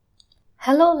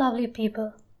Hello, lovely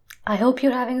people. I hope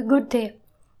you're having a good day.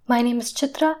 My name is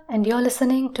Chitra, and you're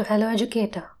listening to Hello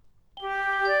Educator.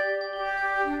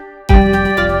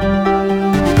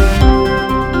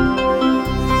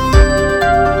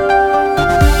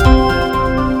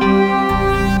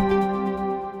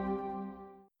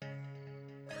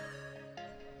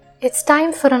 It's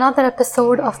time for another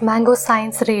episode of Mango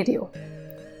Science Radio.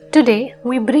 Today,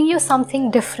 we bring you something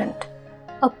different.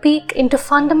 A peek into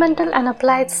fundamental and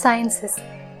applied sciences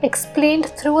explained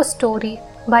through a story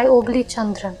by Obli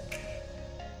Chandran.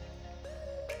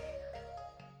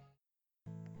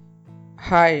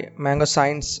 Hi, Mango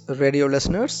Science Radio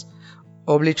listeners.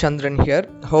 Obli Chandran here.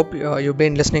 Hope you've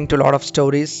been listening to a lot of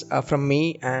stories from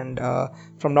me and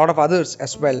from a lot of others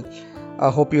as well.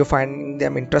 Hope you're finding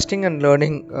them interesting and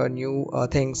learning new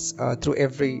things through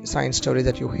every science story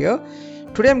that you hear.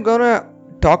 Today I'm gonna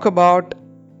talk about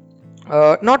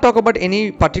not talk about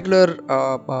any particular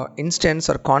instance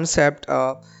or concept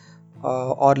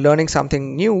or learning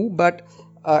something new, but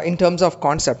in terms of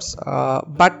concepts.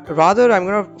 But rather, I'm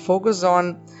going to focus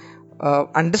on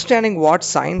understanding what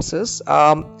science is.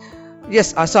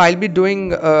 So I'll be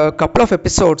doing a couple of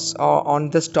episodes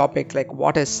on this topic, like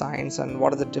what is science and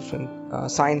what are the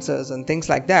different sciences and things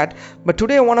like that. But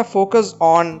today I want to focus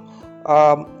on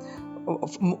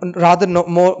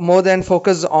more than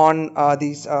focus on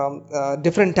these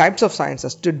different types of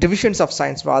sciences, to divisions of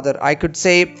science. Rather, I could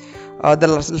say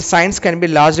the science can be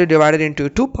largely divided into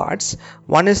two parts.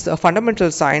 One is the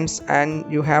fundamental science,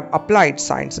 and you have applied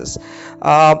sciences.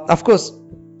 Of course,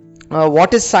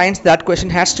 what is science? That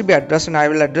question has to be addressed, and I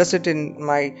will address it in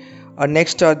my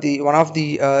next one of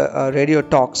the radio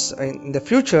talks in the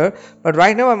future. But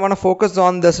right now I want to focus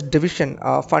on this division,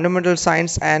 fundamental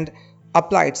science and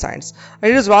applied science.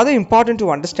 It is rather important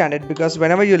to understand it, because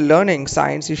whenever you're learning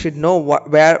science, you should know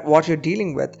what you're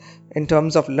dealing with in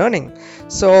terms of learning.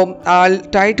 So I'll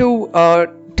try to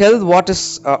tell what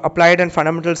is applied and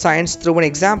fundamental science through an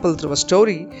example, through a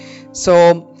story.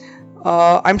 So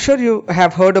I'm sure you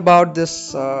have heard about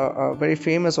this very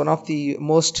famous, one of the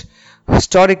most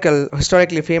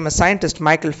historically famous scientist,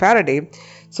 Michael Faraday.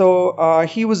 So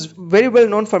he was very well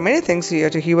known for many things.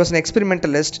 He was an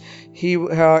experimentalist.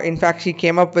 In fact, he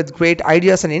came up with great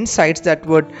ideas and insights that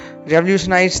would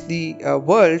revolutionize the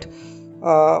world.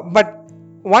 But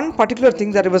one particular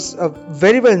thing that he was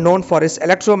very well known for is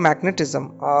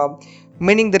electromagnetism,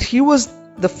 meaning that he was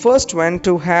the first one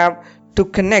to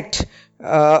connect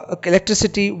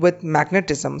electricity with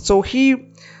magnetism. So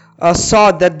he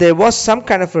saw that there was some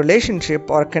kind of relationship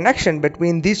or connection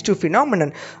between these two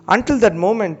phenomena. Until that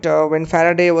moment, when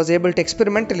Faraday was able to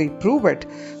experimentally prove it,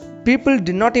 people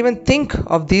did not even think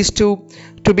of these two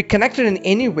to be connected in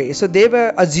any way. So they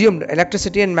were assumed,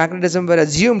 electricity and magnetism were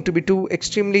assumed to be two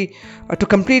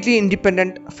completely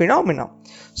independent phenomena.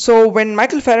 So when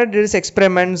Michael Faraday did his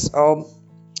experiments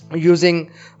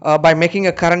by making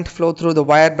a current flow through the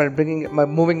wire by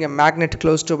moving a magnet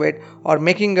close to it, or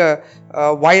making a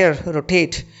wire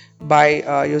rotate by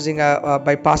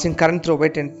passing current through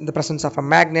it in the presence of a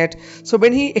magnet. So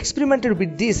when he experimented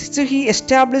with this, so he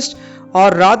established, or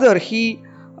rather he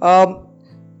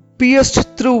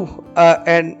pierced through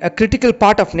a critical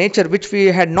part of nature which we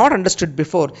had not understood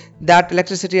before, that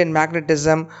electricity and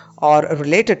magnetism are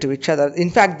related to each other. In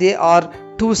fact, they are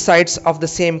two sides of the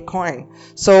same coin.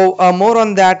 So more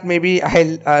on that, maybe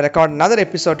I'll record another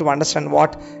episode to understand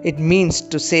what it means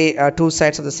to say two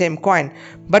sides of the same coin.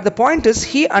 But the point is,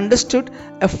 he understood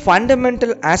a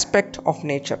fundamental aspect of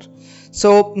nature.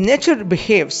 So nature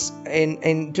behaves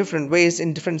in different ways,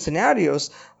 in different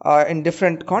scenarios, in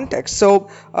different contexts. So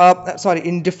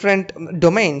in different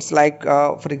domains, like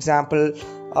for example,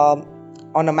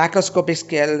 on a macroscopic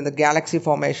scale in the galaxy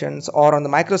formations, or on the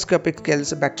microscopic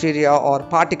scales, bacteria or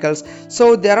particles.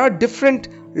 So there are different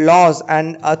laws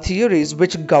and theories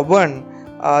which govern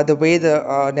the way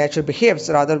the nature behaves.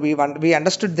 Rather, we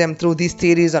understood them through these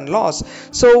theories and laws.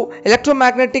 So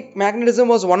magnetism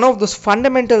was one of those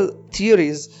fundamental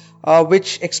theories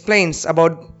which explains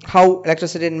about how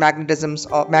electricity and magnetism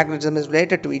is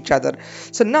related to each other.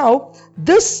 So now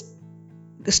this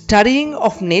studying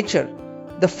of nature,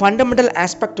 the fundamental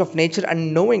aspect of nature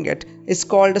and knowing it, is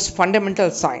called as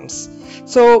fundamental science.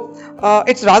 So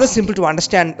it's rather simple to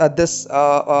understand this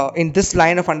in this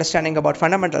line of understanding about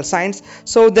fundamental science.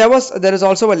 So there is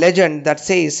also a legend that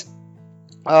says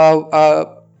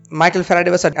Michael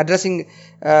Faraday was addressing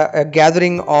a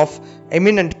gathering of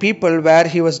eminent people, where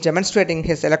he was demonstrating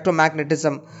his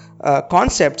electromagnetism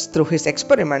concepts through his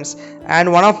experiments,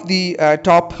 and one of the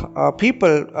top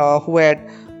people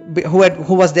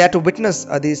who was there to witness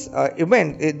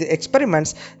the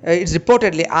experiments, it's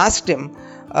reportedly asked him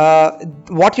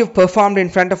what you've performed in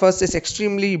front of us is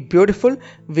extremely beautiful.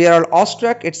 We are all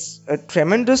awestruck. It's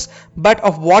tremendous. But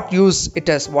of what use it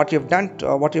is, what you've done,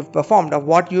 what you've performed, of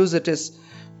what use it is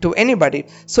to anybody.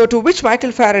 So to which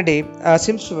Michael Faraday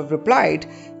seems to have replied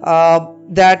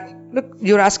that, look,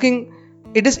 you're asking,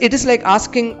 it is like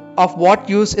asking of what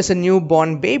use is a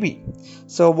newborn baby.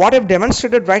 So what I've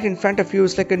demonstrated right in front of you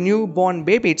is like a newborn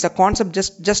baby. It's a concept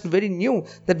just very new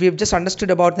that we've just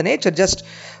understood about the nature.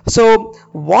 So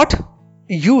what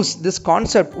use this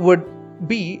concept would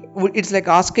be, it's like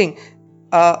asking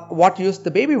what use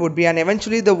the baby would be, and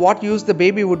eventually the what use the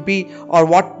baby would be, or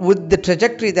what would the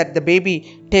trajectory that the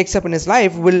baby takes up in his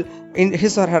life in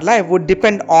his or her life would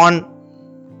depend on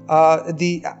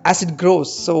as it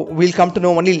grows. So we'll come to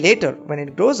know only later when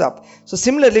it grows up. So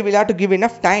similarly, we'll have to give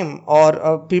enough time,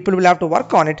 or people will have to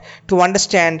work on it to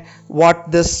understand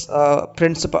what this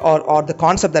principle or the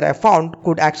concept that I found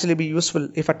could actually be useful,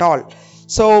 if at all.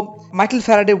 So Michael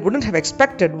Faraday wouldn't have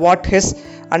expected what his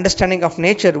understanding of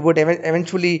nature would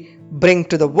eventually bring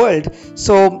to the world.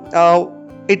 So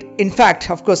in fact,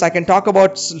 of course, I can talk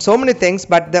about so many things,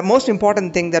 but the most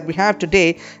important thing that we have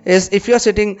today is, if you're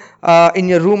sitting in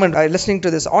your room and listening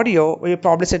to this audio, you're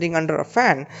probably sitting under a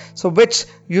fan, so which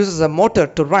uses a motor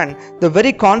to run. The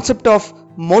very concept of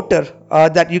motor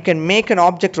that you can make an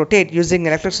object rotate using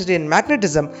electricity and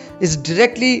magnetism is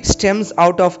directly stems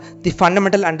out of the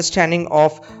fundamental understanding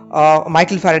of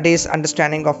Michael Faraday's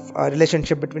understanding of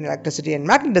relationship between electricity and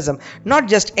magnetism. Not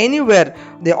just anywhere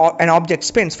an object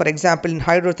spins. For example, in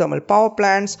hydrothermal power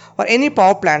plants or any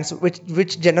power plants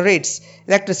which generates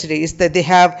electricity, is that they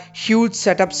have huge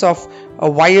setups of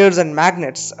wires and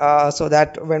magnets, so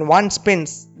that when one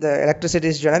spins, the electricity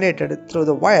is generated through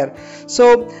the wire.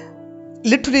 So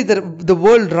literally the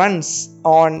world runs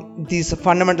on these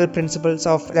fundamental principles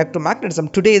of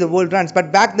electromagnetism. Today the world runs,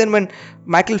 but back then, when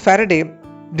Michael Faraday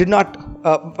did not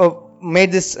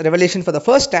made this revelation for the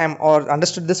first time, or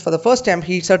understood this for the first time,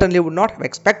 he certainly would not have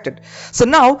expected. So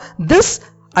now this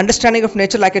understanding of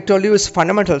nature, like I told you, is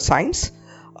fundamental science,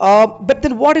 but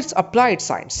then what is applied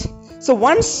science? So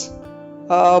once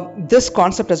this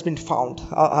concept has been found,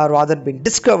 or rather been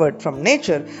discovered from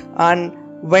nature, and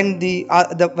when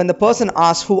the person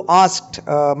asked, who asked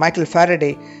Michael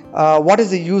Faraday, what is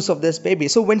the use of this baby?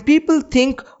 So when people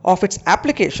think of its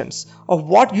applications, of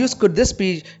what use could this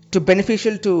be to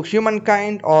beneficial to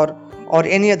humankind or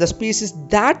any other species,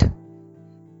 that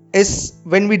is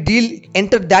when we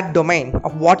enter that domain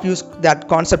of what use that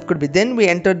concept could be. Then we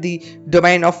enter the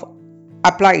domain of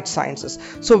applied sciences,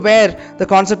 so where the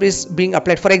concept is being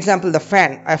applied. For example, a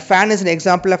fan is an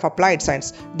example of applied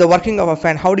science. The working of a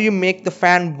fan, how do you make the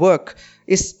fan work,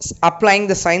 is applying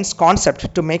the science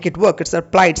concept to make it work. It's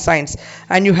applied science.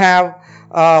 And you have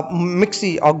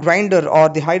mixie or grinder or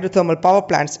the hydrothermal power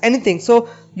plants, anything. So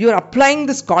you're applying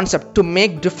this concept to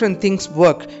make different things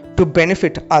work to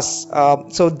benefit us.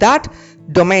 So that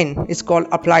domain is called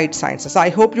applied sciences. I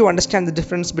hope you understand the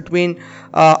difference between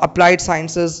applied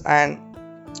sciences and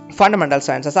fundamental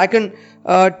sciences. I can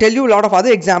tell you a lot of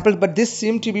other examples, but this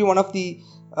seemed to be one of the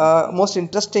most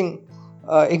interesting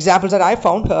examples that I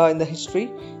found in the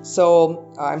history.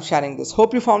 So I'm sharing this.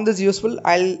 Hope you found this useful.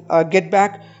 I'll get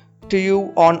back to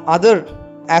you on other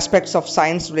aspects of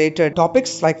science related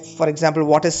topics, like, for example,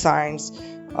 what is science?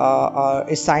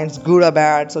 Is science good or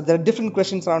bad? So there are different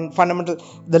questions on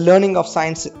the learning of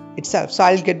science itself. So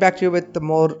I'll get back to you with the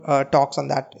more talks on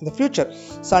that in the future.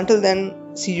 So until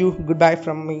then, see you. Goodbye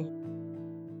from me.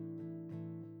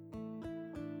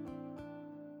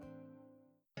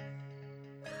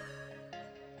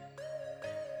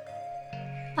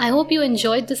 I hope you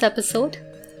enjoyed this episode.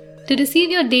 To receive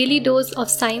your daily dose of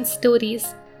science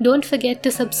stories, don't forget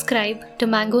to subscribe to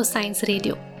Mango Science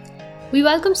Radio. We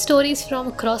welcome stories from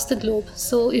across the globe,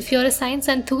 so if you're a science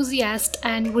enthusiast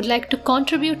and would like to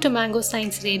contribute to Mango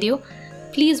Science Radio,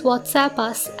 please WhatsApp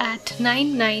us at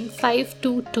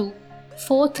 99522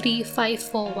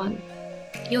 43541.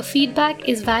 Your feedback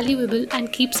is valuable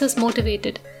and keeps us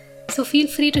motivated, so feel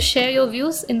free to share your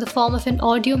views in the form of an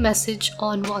audio message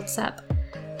on WhatsApp.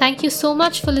 Thank you so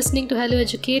much for listening to Hello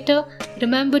Educator.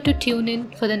 Remember to tune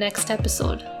in for the next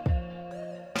episode.